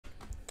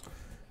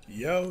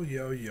Yo,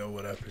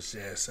 what up? It's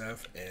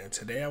JSF, and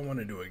today I want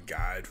to do a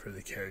guide for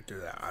the character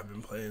that I've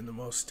been playing the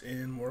most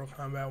in Mortal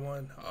Kombat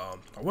 1.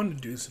 I wanted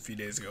to do this a few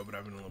days ago, but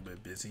I've been a little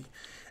bit busy,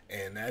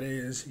 and that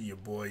is your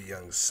boy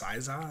Young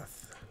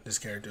Sizoth. This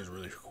character is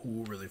really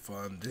cool, really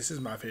fun. This is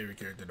my favorite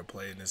character to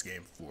play in this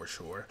game for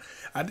sure.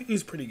 I think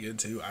he's pretty good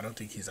too. I don't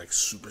think he's like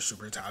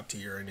super top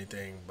tier or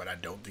anything, but I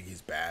don't think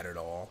he's bad at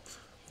all.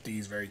 I think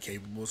he's very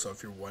capable, so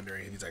if you're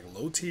wondering if he's like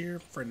low tier,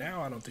 for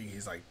now I don't think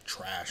he's like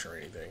trash or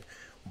anything,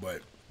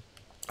 but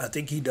I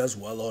think he does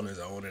well on his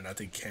own, and I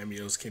think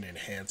cameos can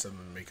enhance him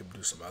and make him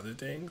do some other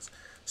things.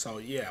 So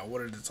yeah, I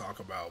wanted to talk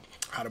about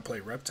how to play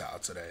Reptile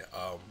today.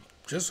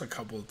 Just a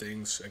couple of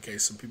things in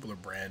case some people are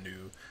brand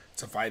new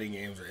to fighting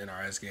games or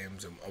NRS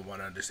games and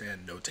want to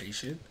understand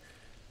notation.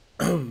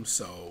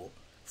 So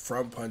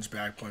front punch,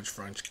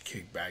 front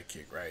kick, back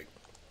kick, right?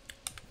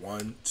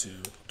 One,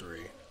 two,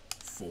 three,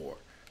 four.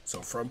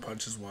 So front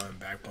punch is one,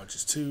 back punch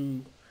is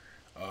two,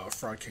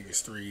 front kick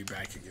is three,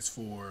 back kick is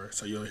four.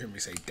 So you'll hear me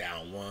say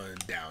down one,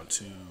 down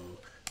two,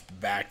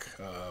 back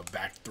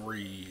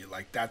three.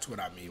 Like that's what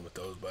I mean with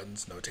those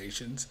buttons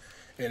notations.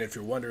 And if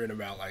you're wondering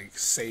about like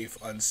safe,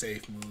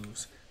 unsafe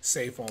moves,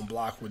 safe on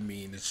block would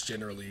mean it's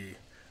generally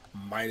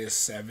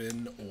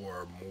 -7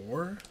 or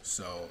more.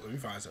 So let me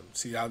find some.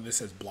 See how this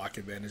says block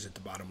advantage at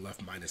the bottom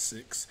left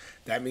 -6?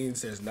 That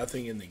means there's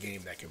nothing in the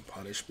game that can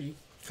punish me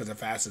because the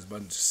fastest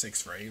button is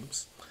 6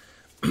 frames.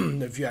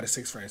 If you had a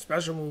 6-frame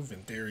special move,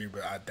 in theory,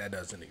 but that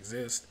doesn't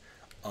exist.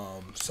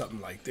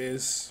 Something like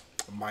this,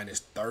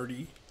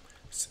 -30.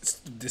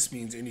 This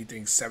means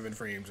anything 7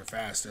 frames or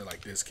faster,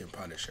 like this, can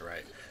punish it,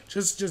 right?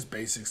 Just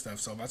basic stuff.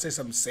 So if I say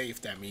something safe,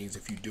 that means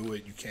if you do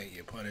it, you can't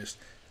get punished.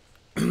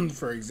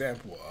 For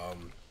example,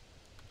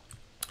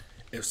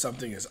 if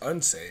something is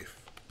unsafe,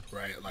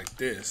 right, like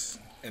this,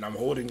 and I'm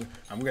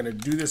gonna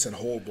do this and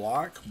hold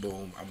block,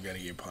 boom, I'm gonna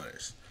get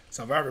punished.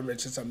 So if I ever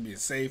mention something being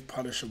safe,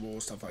 punishable,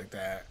 stuff like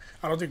that,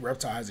 I don't think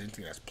Reptile has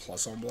anything that's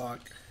plus on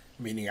block,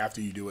 meaning after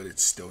you do it,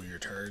 it's still your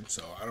turn.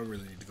 So I don't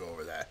really need to go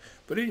over that.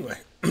 But anyway,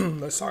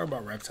 let's talk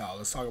about Reptile.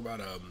 Let's talk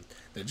about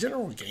the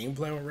general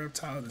gameplay on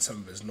Reptile, and some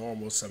of his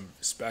normals, some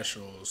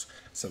specials,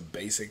 some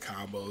basic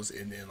combos,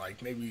 and then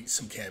like maybe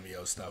some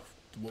cameo stuff.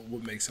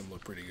 What makes him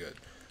look pretty good.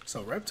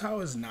 So Reptile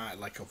is not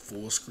like a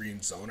full screen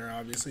zoner,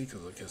 obviously,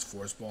 because like his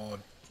force ball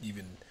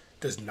even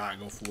does not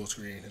go full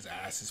screen. His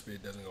acid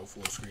spit doesn't go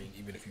full screen,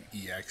 even if you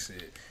EX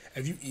it.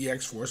 If you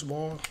EX force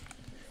ball,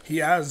 he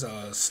has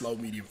a slow,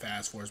 medium,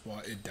 fast force ball.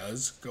 It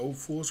does go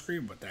full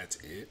screen, but that's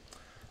it.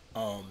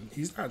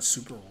 He's not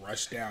super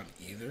rushed down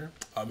either.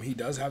 He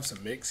does have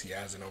some mix. He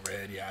has an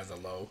overhead, he has a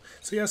low,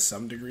 so he has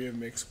some degree of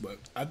mix. But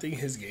I think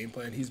his game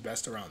plan, he's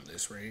best around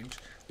this range,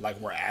 like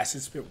where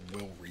acid spit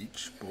will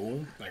reach.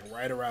 Boom, like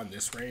right around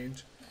this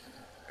range.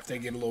 If they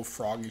get a little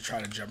froggy,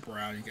 try to jump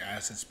around, you can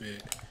acid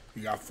spit.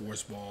 You got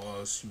force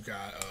balls, you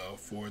got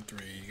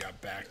 4-3, you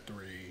got back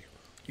 3,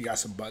 you got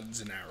some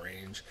buttons in that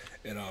range.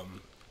 And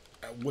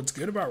what's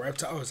good about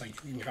Reptile is like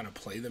you can kind of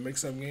play the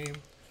mix-up game.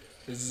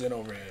 This is an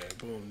overhead,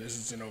 boom, this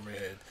is an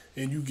overhead.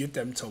 And you get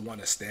them to want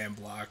to stand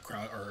block,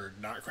 or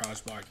not cross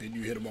block, then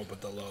you hit them up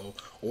with the low.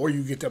 Or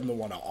you get them to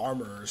want to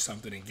armor or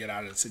something and get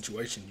out of the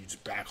situation, you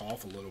just back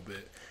off a little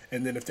bit.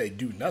 And then if they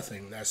do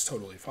nothing, that's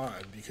totally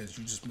fine because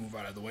you just move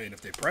out of the way. And if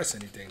they press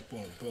anything,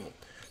 boom, boom.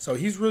 So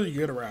he's really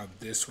good around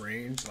this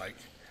range, like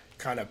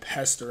kind of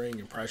pestering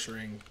and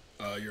pressuring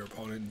your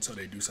opponent until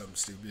they do something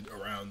stupid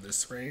around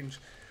this range.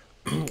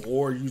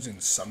 Or using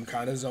some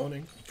kind of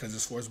zoning because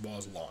his force ball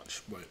is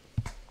launch. But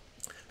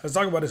let's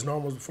talk about his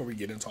normals before we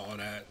get into all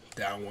that.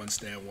 Down one,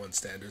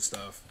 standard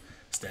stuff.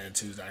 Stand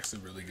 2 is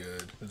actually really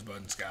good. This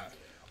button's got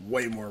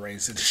way more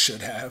range than it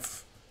should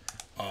have.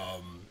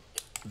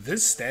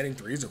 This standing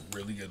 3 is a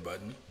really good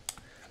button.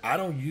 I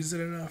don't use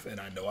it enough, and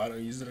I know I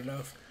don't use it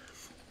enough.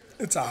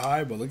 It's a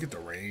high, but look at the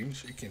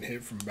range. It can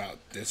hit from about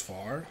this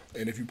far.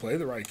 And if you play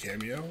the right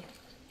cameo,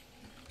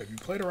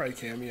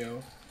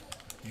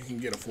 you can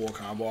get a full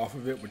combo off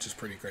of it, which is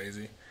pretty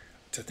crazy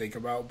to think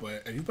about.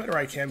 But if you play the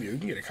right cameo, you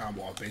can get a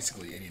combo off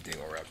basically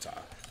anything on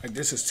Reptile. Like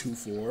this is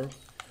 2-4,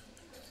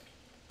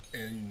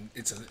 and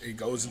it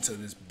goes into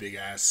this big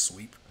ass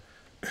sweep.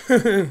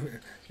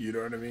 You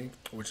know what I mean?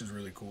 Which is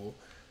really cool.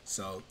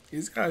 So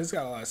he's got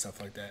a lot of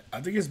stuff like that.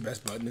 I think his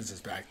best button is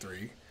his back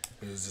 3.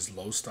 There's this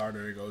low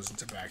starter that goes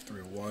into back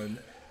 3-1.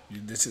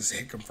 This is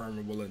hit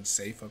confirmable and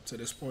safe up to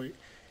this point.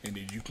 And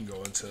then you can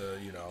go into,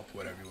 you know,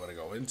 whatever you want to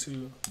go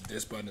into.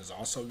 This button is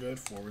also good,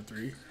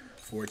 4-3,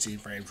 14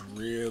 frames,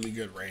 really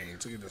good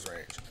range. Look at this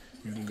range.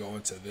 You can go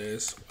into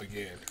this,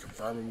 again,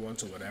 confirmable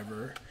into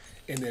whatever.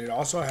 And then it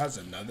also has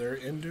another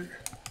ender.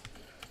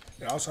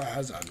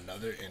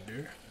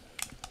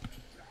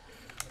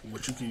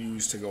 Which you can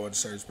use to go into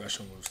certain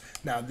special moves.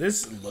 Now,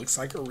 this looks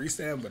like a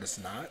restand, but it's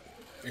not.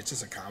 It's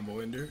just a combo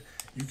ender.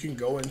 You can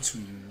go into,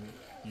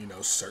 you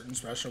know, certain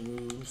special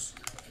moves,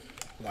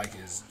 like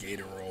his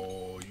gator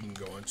roll. You can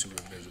go into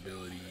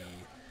invisibility,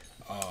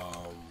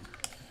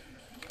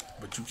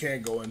 but you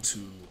can't go into.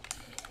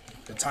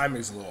 The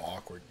timing's a little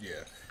awkward,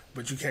 yeah.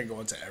 But you can't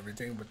go into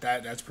everything. But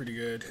that's pretty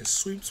good. His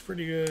sweep's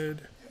pretty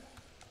good.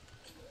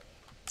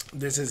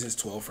 This is his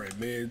 12 frame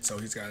mid, so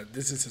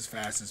this is his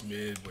fastest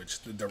mid,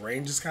 which the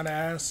range is kind of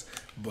ass,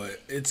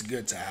 but it's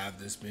good to have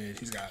this mid.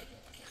 He's got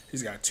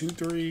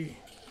 2-3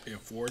 and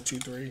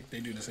 4-2-3. They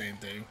do the same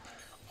thing.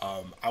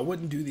 I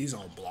wouldn't do these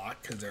on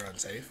block because they're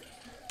unsafe,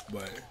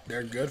 but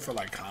they're good for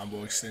like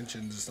combo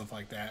extensions and stuff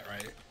like that,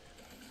 right?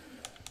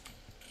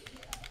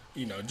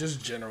 You know,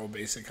 just general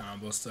basic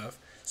combo stuff.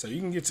 So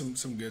you can get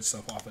some good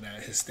stuff off of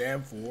that. His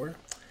stand 4.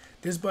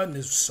 This button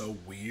is so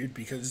weird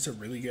because it's a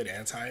really good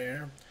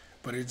anti-air,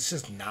 but it's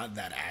just not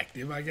that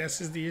active, I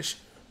guess, is the issue.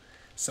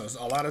 So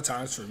a lot of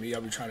times for me,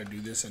 I'll be trying to do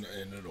this and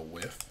it'll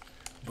whiff.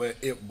 But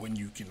when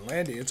you can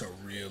land it, it's a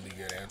really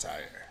good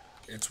anti-air.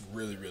 It's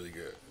really, really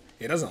good.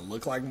 It doesn't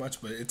look like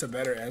much, but it's a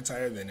better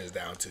anti-air than his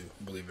down 2,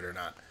 believe it or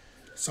not.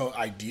 So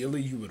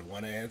ideally, you would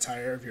want an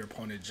anti-air if your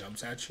opponent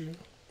jumps at you.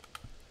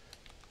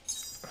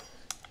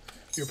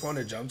 If your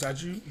opponent jumps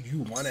at you, you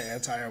want an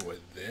anti-air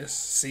with this.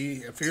 See,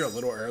 if you're a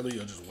little early,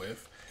 you'll just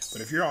whiff.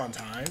 But if you're on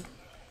time,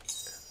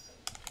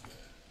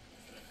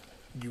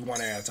 you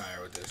want an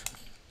anti-air with this.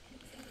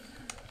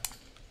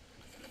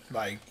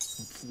 Like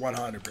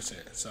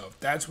 100%. So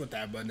that's what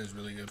that button is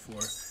really good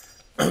for.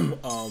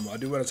 I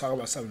do want to talk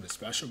about some of the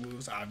special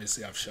moves.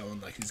 Obviously, I've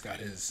shown like he's got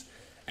his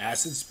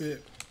acid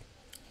spit.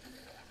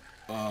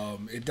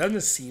 It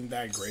doesn't seem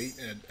that great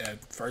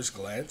at first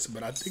glance,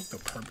 but I think the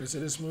purpose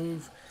of this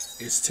move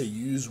is to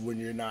use when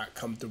you're not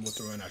comfortable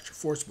throwing out your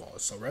force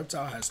balls. So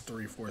Reptile has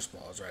 3 force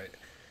balls, right?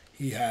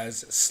 He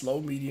has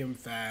slow, medium,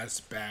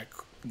 fast, back,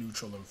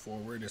 neutral, and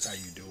forward. That's how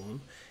you do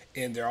them.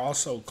 And they're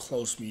also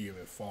close, medium,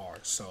 and far.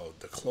 So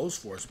the close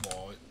force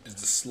ball is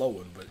the slow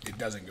one, but it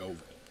doesn't go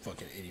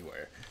fucking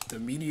anywhere. The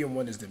medium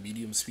one is the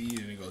medium speed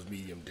and it goes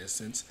medium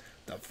distance.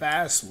 The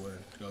fast one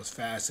goes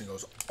fast and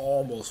goes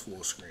almost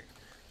full screen.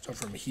 So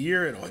from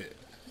here it'll hit,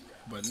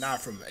 but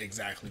not from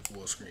exactly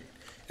full screen.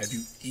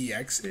 If you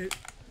EX it,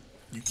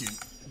 you can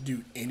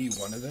do any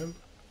one of them.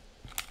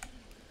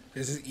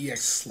 This is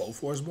EX slow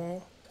force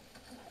ball,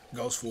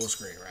 goes full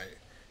screen,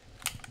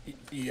 right?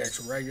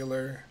 EX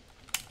regular,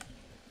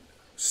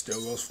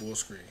 still goes full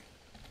screen.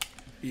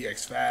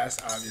 EX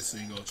fast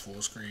obviously goes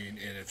full screen,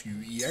 and if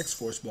you EX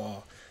force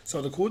ball,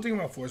 so the cool thing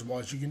about force ball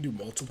is you can do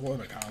multiple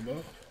in a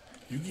combo.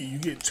 You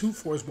get 2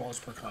 force balls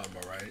per combo,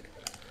 right?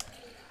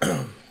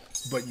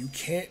 But you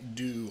can't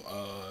do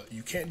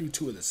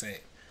 2 of the same.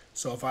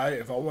 So if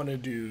I want to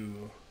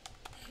do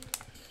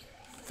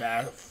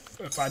fast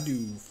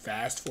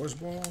force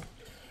ball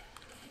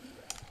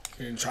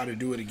and try to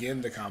do it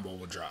again, the combo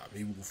will drop.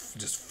 He will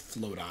just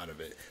float out of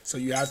it. So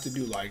you have to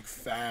do like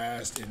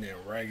fast and then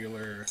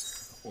regular,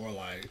 or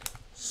like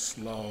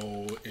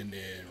slow and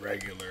then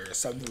regular,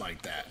 something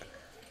like that.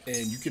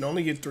 And you can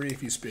only get 3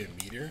 if you spin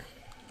meter.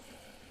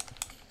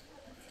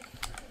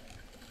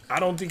 I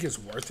don't think it's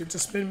worth it to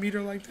spin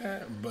meter like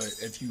that, but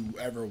if you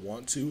ever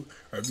want to,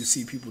 or if you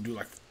see people do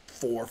like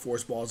 4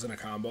 force balls in a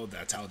combo,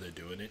 that's how they're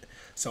doing it.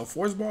 So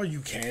force ball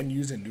you can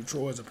use in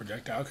neutral as a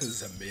projectile because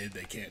it's a mid,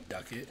 they can't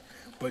duck it.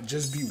 But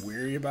just be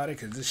wary about it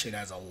because this shit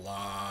has a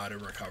lot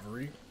of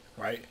recovery,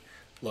 right?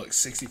 Look,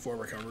 64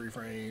 recovery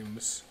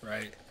frames,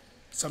 right?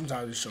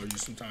 Sometimes it shows you,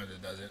 sometimes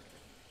it doesn't.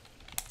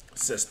 It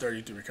says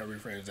 33 recovery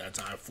frames that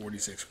time,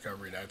 46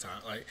 recovery that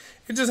time. Like,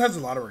 it just has a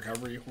lot of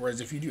recovery.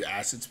 Whereas if you do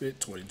acid spit,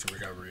 22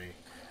 recovery.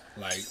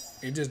 Like,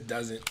 it just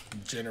doesn't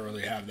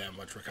generally have that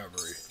much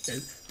recovery.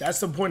 That's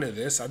the point of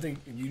this. I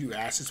think you do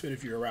acid spit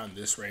if you're around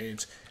this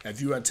range.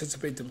 If you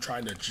anticipate them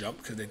trying to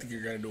jump because they think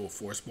you're going to do a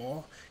force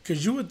ball.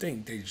 Because you would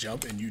think they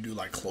jump and you do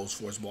like close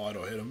force ball,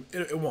 it'll hit them.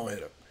 It won't hit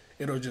them.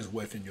 It'll just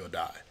whiff and you'll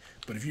die.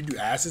 But if you do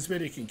acid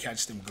spit, it can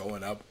catch them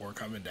going up or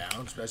coming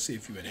down, especially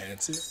if you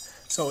enhance it.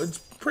 So it's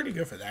pretty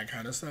good for that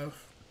kind of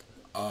stuff.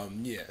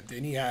 Yeah,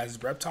 then he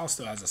has, Reptile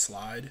still has a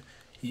slide.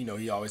 You know,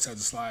 he always has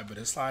a slide, but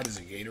his slide is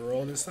a gator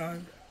roll this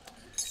time.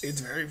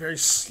 It's very, very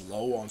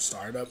slow on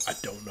startup. I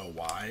don't know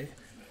why,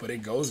 but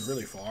it goes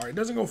really far. It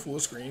doesn't go full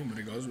screen, but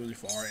it goes really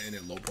far, and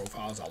it low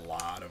profiles a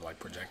lot of like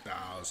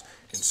projectiles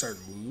and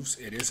certain moves.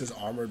 It is his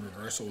armored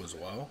reversal as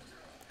well.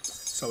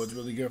 So it's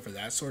really good for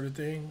that sort of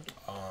thing.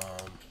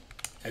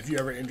 If you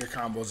ever ender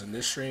combos in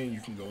this string, you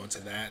can go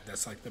into that.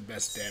 That's like the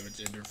best damage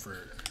ender for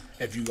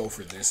if you go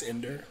for this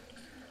ender.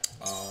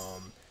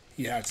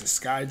 He has a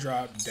sky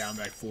drop, down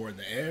back 4 in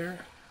the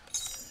air.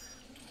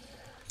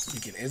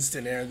 You can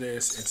instant air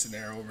this, instant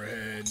air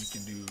overhead. You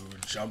can do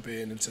jump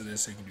into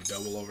this. You can do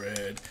double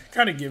overhead.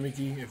 Kind of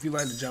gimmicky. If you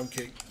land a jump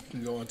kick, you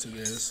can go into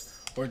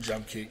this, or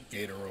jump kick,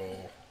 gator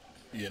roll.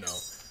 You know,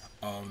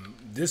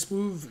 this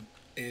move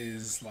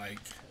is like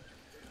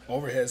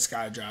overhead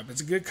sky drop.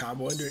 It's a good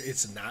combo ender.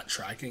 It's not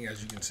tracking,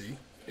 as you can see.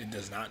 It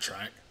does not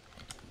track.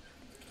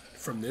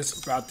 From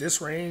this, about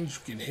this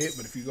range, you can hit,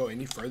 but if you go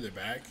any further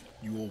back,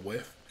 you will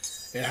whiff.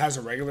 It has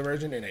a regular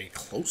version and a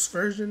close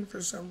version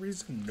for some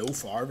reason, no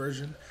far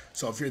version.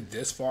 So if you're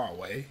this far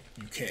away,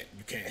 you can't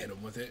hit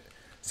them with it.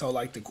 So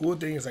like the cool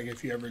thing is like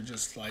if you ever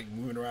just like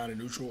moving around in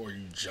neutral or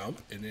you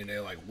jump and then they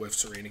like whiff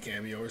Serena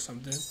cameo or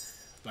something.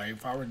 Like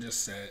if I were to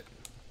just set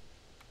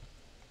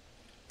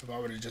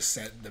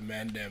the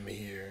Mandem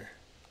here,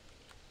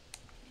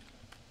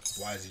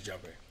 why is he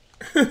jumping?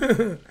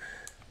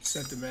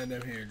 Set the man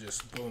down here,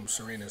 just boom,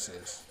 Serena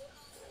says.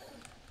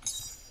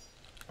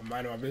 I'm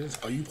minding my business.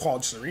 Oh, you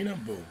called Serena?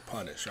 Boom,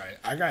 punish, right?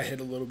 I got hit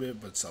a little bit,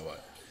 but so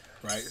what?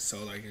 Right?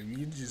 So, like, if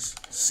you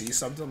just see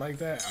something like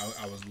that,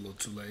 I was a little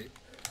too late.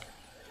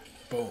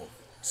 Boom.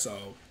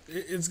 So,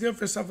 it's good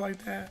for stuff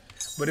like that.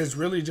 But it's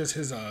really just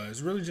his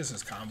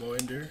combo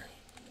ender.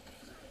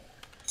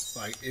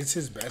 Like, it's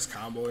his best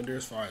combo ender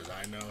as far as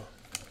I know.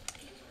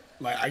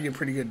 Like, I get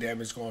pretty good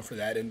damage going for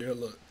that ender.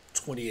 Look,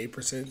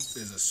 28%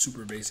 is a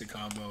super basic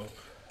combo.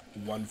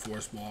 1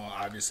 force ball.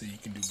 Obviously, you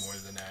can do more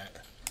than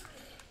that.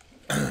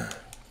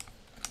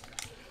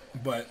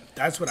 But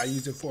that's what I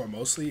use it for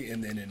mostly.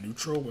 And then in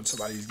neutral, when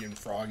somebody's getting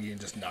froggy and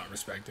just not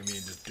respecting me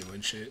and just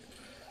doing shit.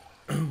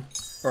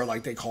 Or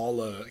like they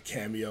call a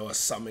cameo, a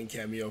summon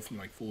cameo from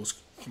like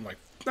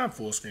not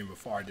full screen but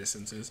far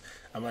distances.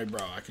 I'm like,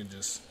 bro, I can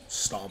just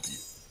stomp you.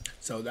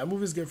 So that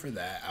move is good for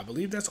that. I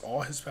believe that's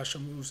all his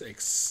special moves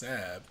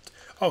except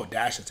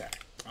dash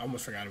attack. I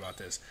almost forgot about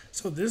this.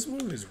 So this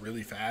move is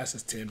really fast.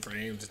 It's 10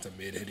 frames. It's a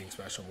mid-hitting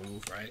special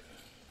move, right?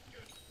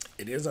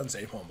 It is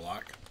unsafe on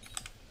block.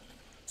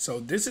 So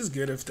this is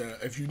good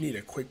if you need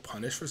a quick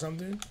punish for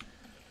something.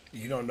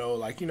 You don't know,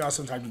 like, you know,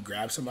 sometimes you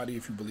grab somebody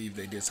if you believe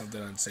they did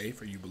something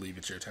unsafe or you believe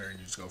it's your turn,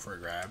 you just go for a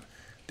grab.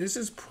 This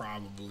is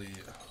probably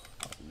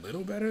a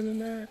little better than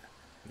that.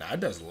 Nah, it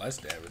does less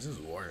damage. This is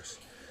worse.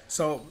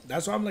 So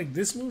that's why I'm like,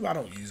 this move I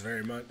don't use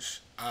very much.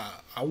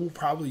 I will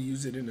probably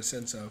use it in the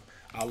sense of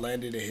I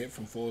landed a hit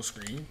from full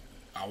screen.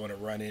 I want to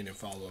run in and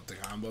follow up the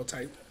combo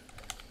type.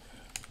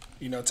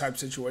 You know, type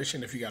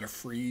situation. If you got a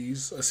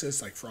freeze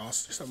assist like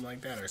Frost or something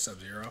like that, or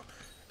Sub-Zero,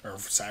 or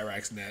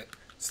Cyrax Net,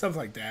 stuff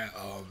like that.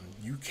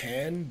 You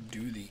can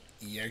do the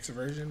EX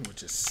version,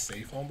 which is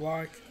safe on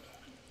block.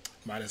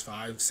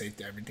 -5, safe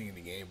to everything in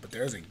the game. But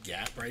there's a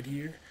gap right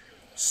here.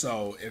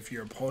 So if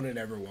your opponent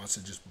ever wants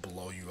to just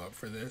blow you up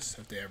for this,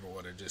 if they ever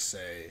want to just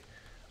say,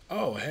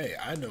 oh, hey,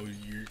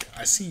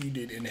 I see you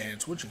did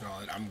enhance,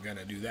 I'm going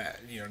to do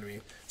that. You know what I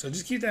mean? So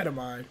just keep that in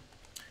mind.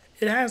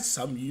 It has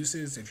some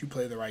uses. If you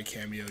play the right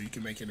cameo, you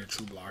can make it a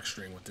true block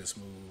string with this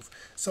move.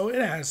 So it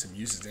has some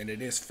uses, and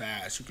it is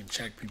fast. You can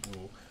check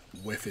people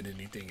whiffing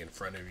anything in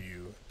front of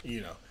you,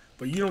 you know.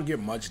 But you don't get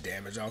much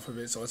damage off of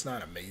it, so it's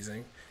not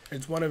amazing.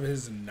 It's one of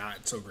his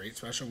not so great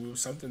special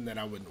moves, something that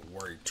I wouldn't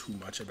worry too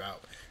much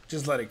about.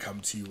 Just let it come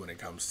to you when it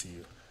comes to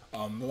you.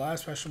 The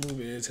last special move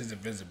is his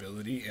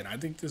invisibility, and I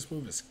think this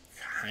move is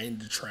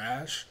kind of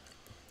trash.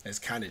 It's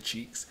kind of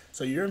cheeks.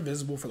 So you're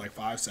invisible for like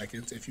 5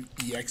 seconds. If you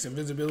EX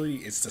invisibility,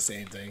 it's the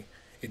same thing.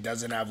 It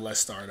doesn't have less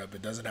startup.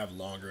 It doesn't have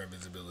longer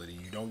invisibility.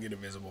 You don't get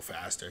invisible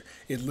faster.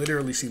 It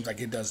literally seems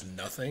like it does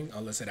nothing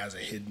unless it has a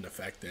hidden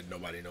effect that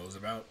nobody knows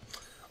about.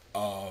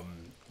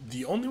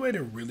 The only way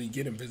to really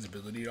get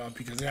invisibility off,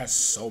 because it has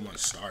so much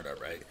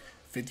startup, right?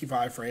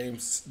 55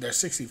 frames. There's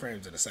 60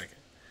 frames in a second.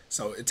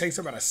 So it takes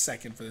about a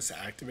second for this to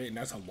activate, and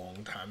that's a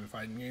long time in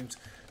fighting games.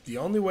 The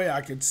only way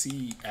I could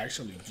see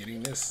actually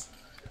getting this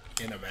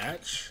in a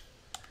match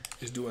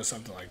is doing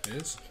something like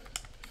this,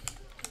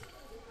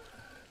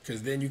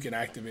 because then you can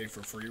activate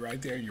for free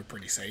right there. You're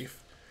pretty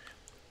safe,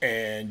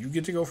 and you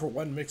get to go for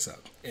 1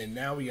 mix-up. And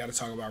now we got to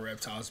talk about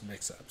Reptile's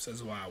mix-ups.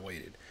 That's why I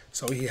waited.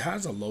 So he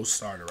has a low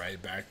starter, right?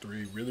 Back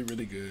 3, really,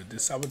 really good.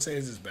 This, I would say,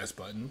 is his best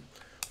button.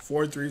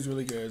 Forward 3 is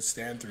really good.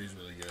 Stand 3 is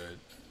really good.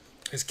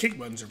 His kick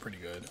buttons are pretty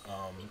good.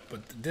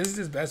 But this is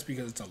his best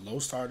because it's a low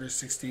starter,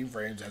 16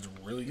 frames, has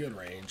really good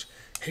range.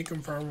 Hit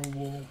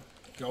confirmable.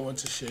 Go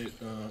into shit,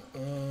 you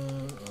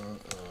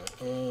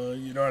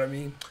know what I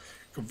mean?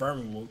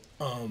 Confirmable.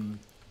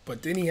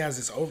 But then he has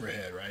this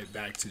overhead, right?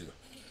 Back to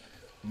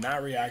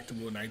not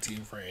reactable,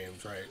 19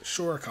 frames, right?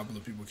 Sure, a couple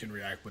of people can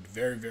react, but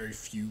very, very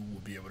few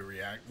will be able to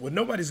react. Well,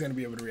 nobody's going to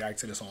be able to react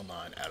to this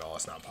online at all.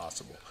 It's not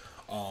possible.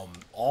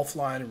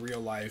 Offline in real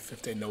life,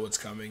 if they know it's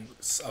coming,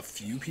 a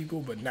few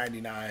people, but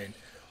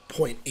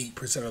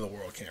 99.8% of the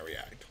world can't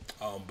react.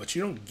 But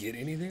you don't get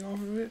anything off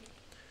of it.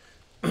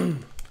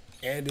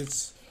 And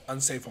it's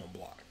unsafe on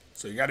block.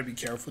 So you got to be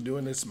careful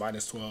doing this.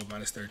 -12,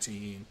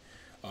 -13.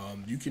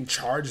 You can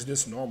charge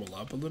this normal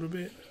up a little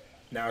bit.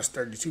 Now it's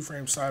 32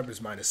 frames startup. It's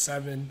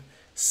 -7.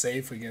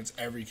 Safe against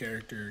every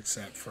character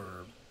except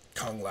for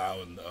Kung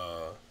Lao and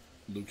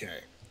Liu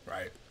Kang,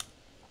 right?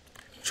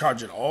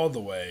 Charge it all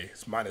the way.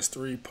 It's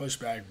 -3.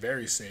 Pushback,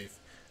 very safe,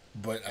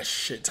 but a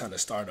shit ton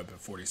of startup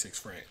at 46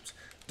 frames.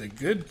 The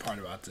good part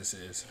about this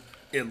is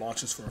it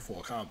launches for a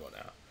full combo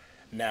now.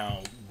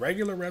 Now,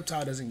 regular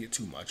Reptile doesn't get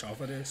too much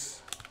off of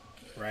this,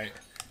 right?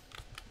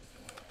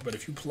 But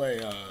if you play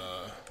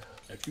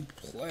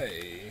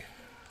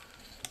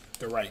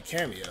the right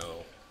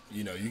cameo,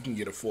 you know, you can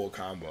get a full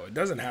combo. It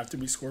doesn't have to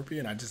be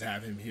Scorpion. I just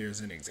have him here as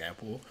an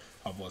example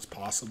of what's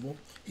possible.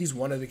 He's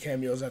one of the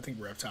cameos I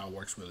think Reptile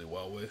works really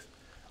well with.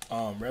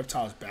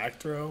 Reptile's back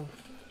throw,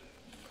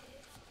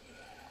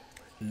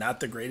 not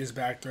the greatest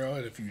back throw,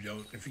 and if you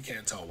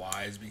can't tell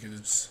why, it's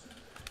because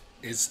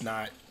it's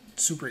not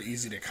super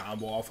easy to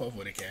combo off of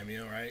with a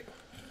cameo, right?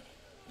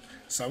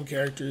 Some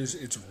characters,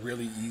 it's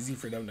really easy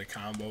for them to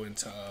combo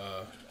into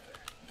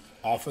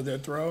off of their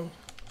throw.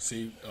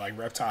 See, like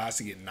Reptile has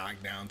to get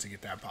knocked down to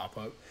get that pop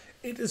up.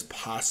 It is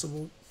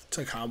possible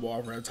to combo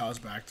off Reptile's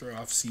back throw.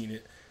 I've seen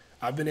it.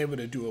 I've been able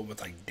to do it with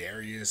like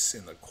Darius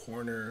in the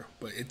corner,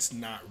 but it's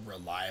not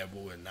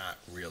reliable and not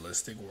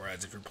realistic.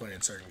 Whereas if you're playing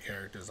certain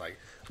characters like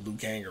Liu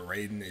Kang or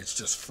Raiden, it's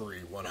just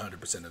free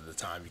 100% of the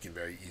time. You can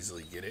very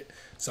easily get it.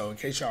 So in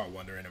case y'all are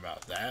wondering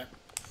about that,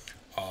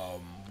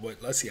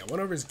 let's see. I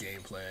went over his game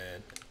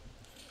plan,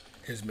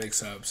 his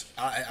mix-ups.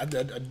 I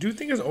do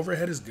think his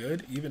overhead is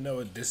good, even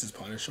though this is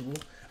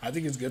punishable. I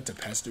think it's good to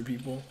pester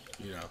people.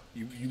 You know,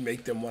 you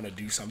make them want to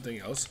do something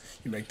else.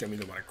 You make them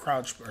either want to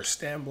crouch or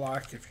stand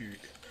block. If you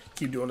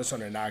keep doing this on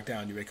their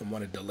knockdown, you make them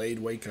want a delayed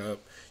wake up.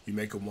 You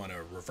make them want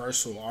a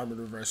reversal, armored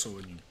reversal,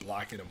 and you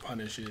block it and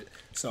punish it.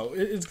 So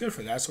it's good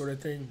for that sort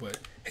of thing, but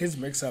his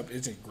mix-up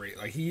isn't great.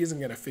 Like, he isn't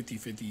going to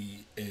 50-50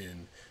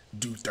 and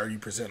do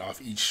 30%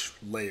 off each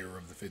layer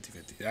of the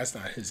 50-50. That's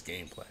not his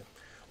game plan.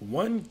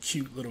 One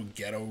cute little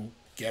ghetto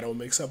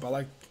mix-up I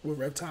like with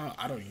Reptile,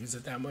 I don't use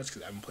it that much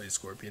because I haven't played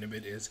Scorpion a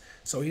bit, is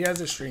so he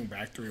has a string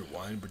back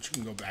 3-1, but you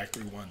can go back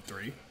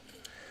 3-1-3.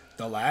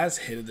 The last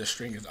hit of the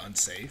string is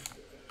unsafe,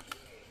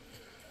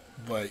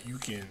 but you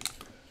can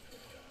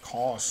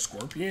call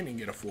Scorpion and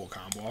get a full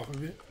combo off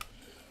of it.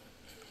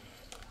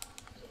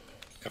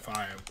 If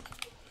I am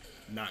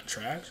not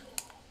trash.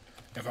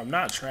 If I'm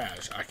not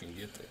trash, I can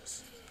get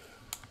this.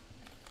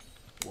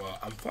 Well,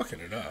 I'm fucking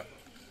it up.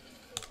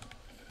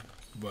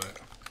 But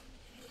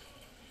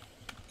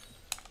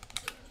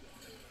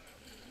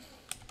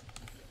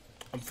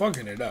I'm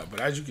fucking it up. But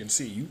as you can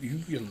see, you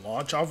can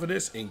launch off of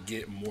this and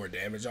get more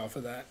damage off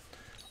of that,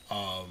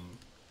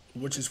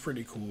 which is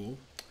pretty cool.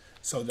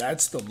 So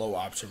that's the low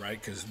option, right?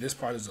 Because this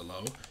part is a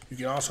low. You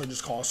can also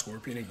just call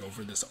Scorpion and go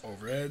for this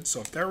overhead.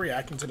 So if they're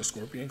reacting to the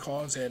Scorpion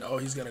call and saying, oh,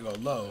 he's going to go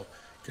low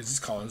because he's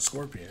calling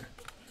Scorpion,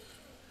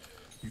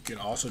 you can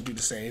also do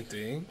the same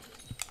thing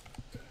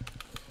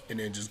and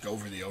then just go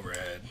for the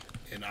overhead.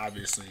 And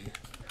obviously,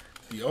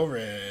 the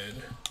overhead,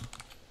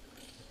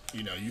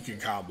 you know, you can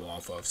combo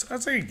off of. So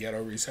that's like a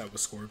ghetto reset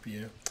with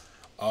Scorpion.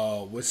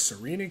 With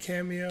Serena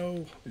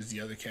cameo is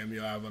the other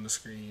cameo I have on the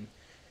screen.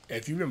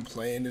 If you've been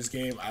playing this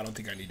game, I don't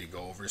think I need to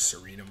go over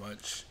Serena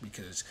much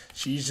because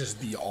she's just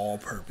the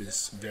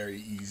all-purpose, very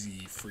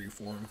easy,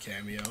 free-form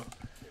cameo.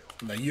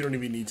 Like, you don't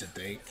even need to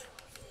think.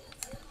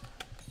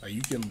 Like,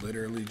 you can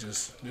literally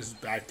just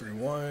back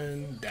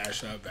 3-1,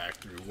 dash up, back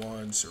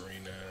 3-1,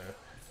 Serena.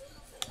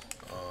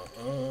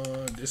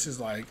 This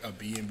is like a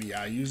B&B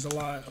I use a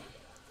lot.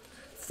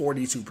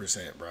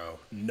 42%, bro.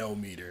 No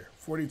meter.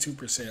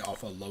 42%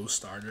 off a low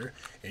starter.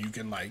 And you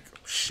can, like,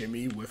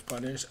 shimmy with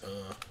punish.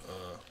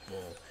 Boom.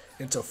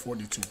 Into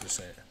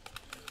 42%.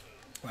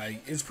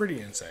 Like, it's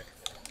pretty insane.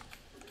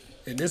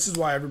 And this is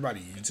why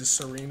everybody uses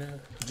Serena.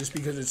 Just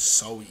because it's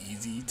so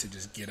easy to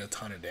just get a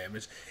ton of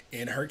damage.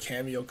 And her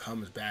cameo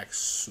comes back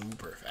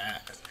super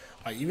fast.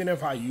 Like, even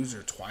if I use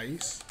her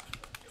twice,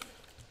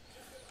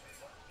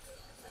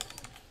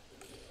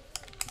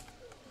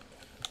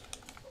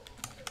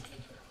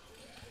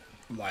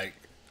 like,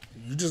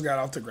 you just got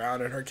off the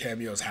ground and her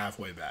cameo's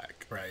halfway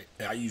back, right?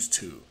 And I used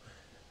 2.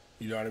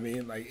 You know what I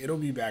mean? Like, it'll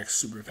be back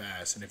super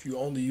fast. And if you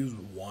only use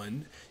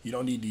 1, you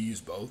don't need to use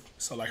both.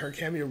 So, like, her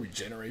cameo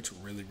regenerates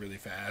really, really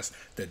fast.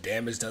 The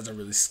damage doesn't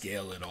really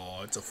scale at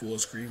all. It's a full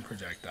screen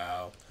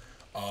projectile.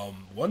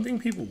 One thing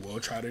people will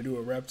try to do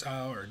a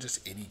Reptile, or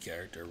just any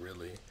character,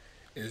 really,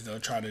 is they'll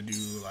try to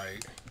do,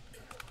 like,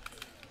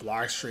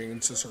 block string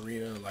to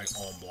Serena, like,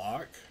 on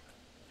block.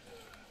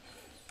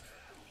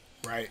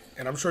 Right?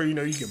 And I'm sure you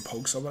know you can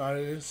poke someone out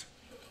of this.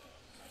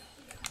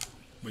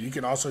 But you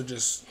can also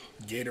just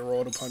gator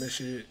roll to punish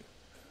it.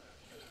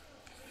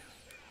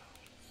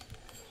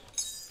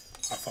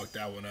 I fucked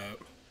that one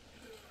up.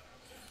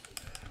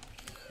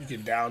 You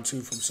can down 2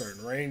 from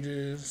certain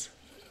ranges.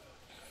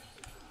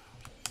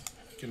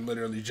 You can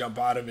literally jump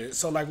out of it.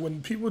 So, like,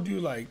 when people do,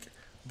 like,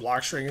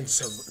 block string to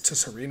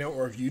Serena,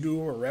 or if you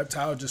do a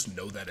Reptile, just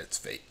know that it's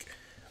fake.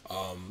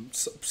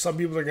 Some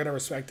people are going to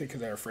respect it because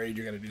they're afraid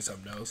you're going to do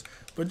something else.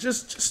 But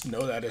just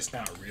know that it's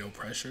not real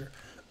pressure.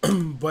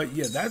 But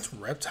yeah, that's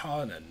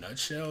Reptile in a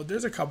nutshell.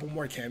 There's a couple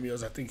more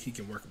cameos I think he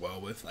can work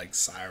well with, like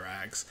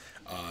Cyrax,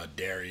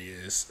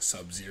 Darius,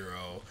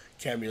 Sub-Zero.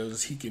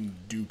 Cameos he can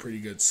do pretty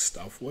good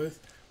stuff with.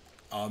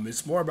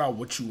 It's more about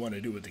what you want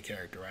to do with the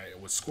character, right?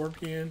 With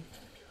Scorpion,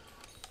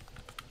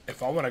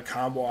 if I want to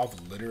combo off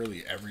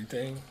literally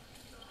everything,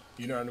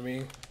 you know what I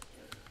mean?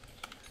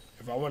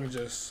 If I want to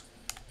just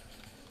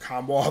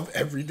combo off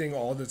everything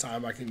all the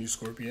time, I can use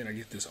Scorpion. I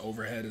get this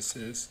overhead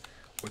assist,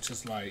 which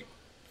is like,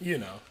 you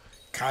know,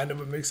 kind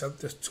of a mix up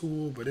this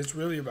tool, but it's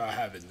really about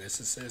having this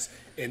assist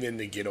and then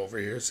the get over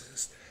here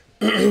assist.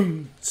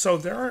 So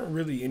there aren't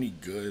really any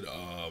good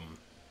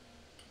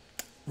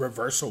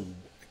reversal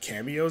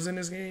cameos in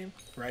this game,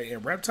 right?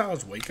 And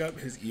Reptile's wake up,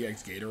 his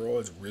EX gator roll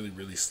is really,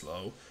 really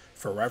slow.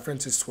 For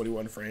reference, it's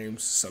 21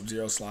 frames.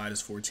 Sub-Zero slide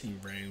is 14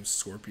 frames.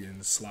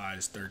 Scorpion's slide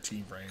is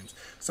 13 frames.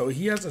 So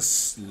he has a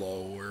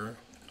slower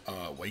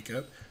wake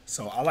up.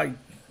 So I like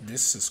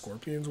this to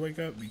Scorpion's wake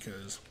up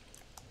because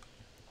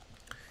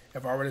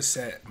if I were to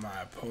set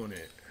my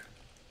opponent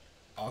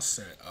I'll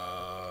set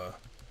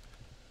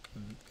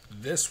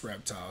this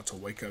reptile to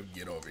wake up,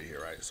 get over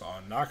here, right? So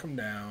I'll knock him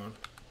down,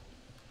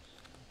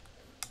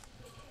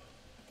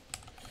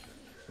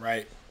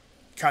 right?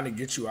 Kind of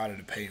get you out of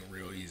the paint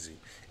real easy.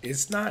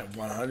 It's not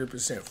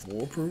 100%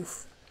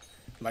 foolproof.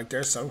 Like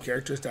there's some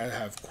characters that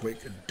have quick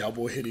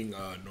double hitting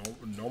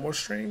normal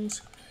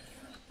strings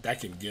that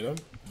can get them,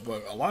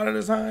 but a lot of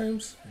the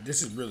times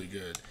this is really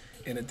good.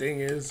 And the thing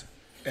is,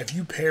 if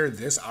you pair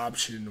this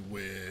option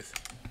with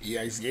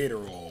EX Gator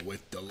Roll,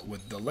 with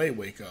delay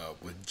wake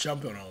up, with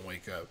jumping on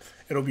wake up,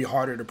 it'll be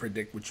harder to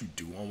predict what you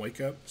do on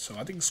wake up. So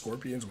I think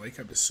Scorpion's wake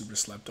up is super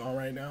slept on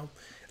right now.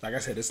 Like I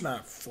said, it's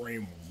not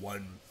frame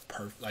one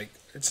like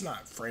it's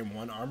not frame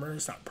one armor.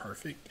 It's not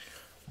perfect,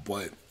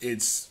 but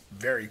it's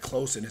very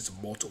close and it's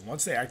multiple.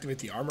 Once they activate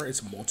the armor,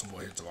 it's multiple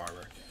hits of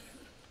armor.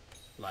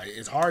 Like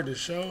it's hard to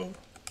show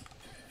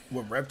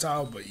with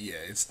Reptile, but yeah,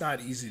 it's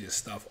not easy to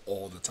stuff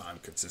all the time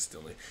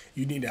consistently.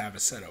 You need to have a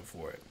setup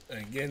for it. And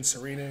again,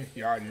 Serena,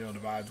 you already know the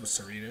vibes with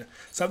Serena.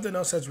 Something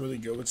else that's really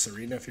good with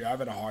Serena, if you're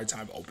having a hard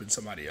time opening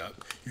somebody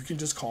up, you can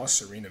just call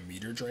Serena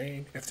meter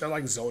drain. If they're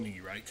like zoning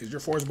you, right? Because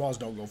your force balls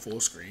don't go full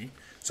screen.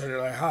 So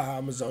they're like, haha,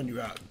 I'm gonna zone you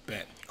out.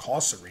 Bet.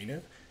 Call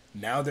Serena.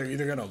 Now they're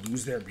either gonna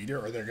lose their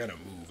meter or they're gonna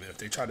move. And if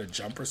they try to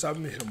jump or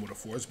something, hit them with a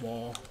force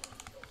ball.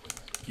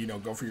 You know,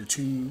 go for your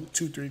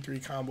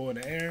 2-2-3-3 combo in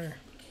the air.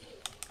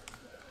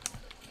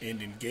 And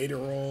then Gator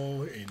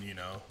Roll, and you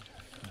know,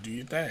 do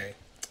your thing.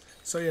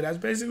 So yeah, that's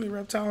basically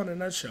Reptile in a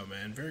nutshell,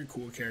 man. Very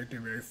cool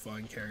character, very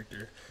fun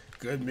character.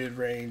 Good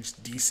mid-range,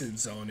 decent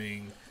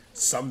zoning,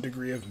 some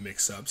degree of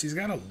mix-ups. He's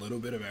got a little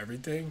bit of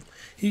everything.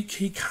 He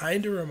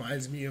kind of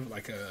reminds me of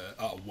like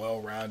a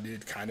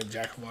well-rounded kind of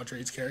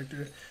jack-of-all-trades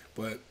character,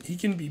 but he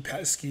can be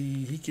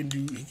pesky, he can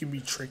be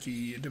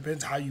tricky. It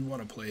depends how you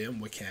want to play him,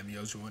 what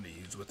cameos you want to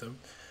use with him.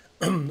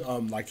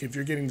 Like if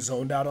you're getting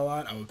zoned out a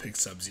lot, I would pick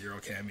Sub-Zero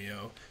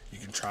cameo. You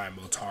can try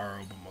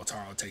Motaro, but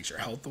Motaro takes your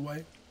health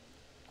away.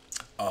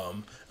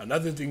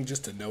 Another thing,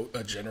 just to note,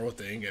 a general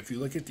thing, if you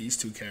look at these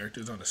two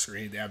characters on the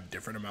screen, they have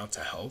different amounts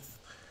of health.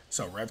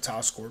 So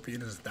Reptile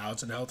Scorpion is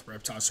 1,000 health,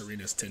 Reptile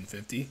Serena is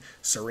 1050.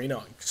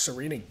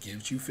 Serena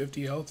gives you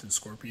 50 health, and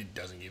Scorpion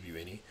doesn't give you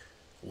any,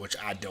 which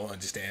I don't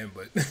understand,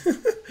 but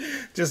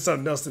just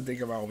something else to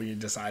think about when you're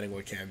deciding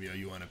what cameo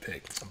you want to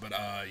pick. But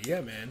yeah,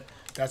 man,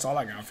 that's all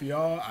I got for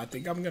y'all. I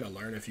think I'm gonna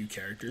learn a few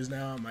characters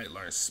now. I might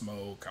learn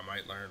Smoke, I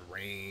might learn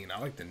Rain. I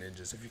like the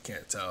ninjas, if you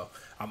can't tell.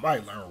 I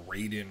might learn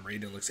Raiden.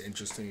 Raiden looks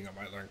interesting. I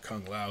might learn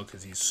Kung Lao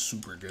because he's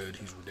super good.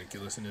 He's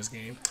ridiculous in this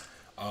game.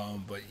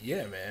 But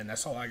yeah, man,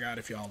 that's all I got.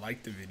 If y'all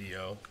like the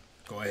video,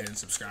 go ahead and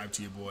subscribe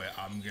to your boy.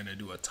 I'm gonna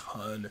do a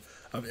ton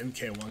of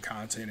MK1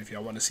 content. If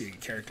y'all want to see a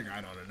character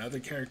guide on another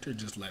character,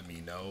 just let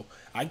me know.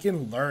 I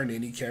can learn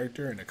any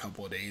character in a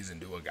couple of days and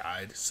do a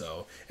guide.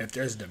 So if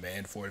there's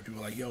demand for it,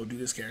 people are like, yo, do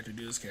this character,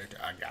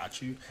 I got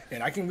you.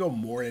 And I can go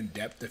more in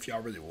depth if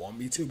y'all really want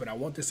me to, but I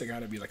want this to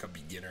kind of be like a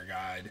beginner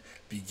guide,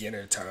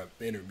 beginner to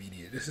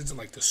intermediate. This isn't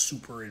like the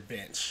super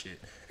advanced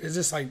shit. It's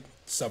just like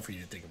stuff for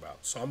you to think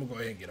about. So I'm gonna go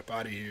ahead and get up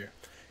out of here.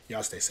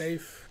 Y'all stay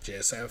safe.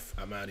 JSF,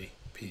 I'm outie.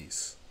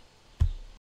 Peace.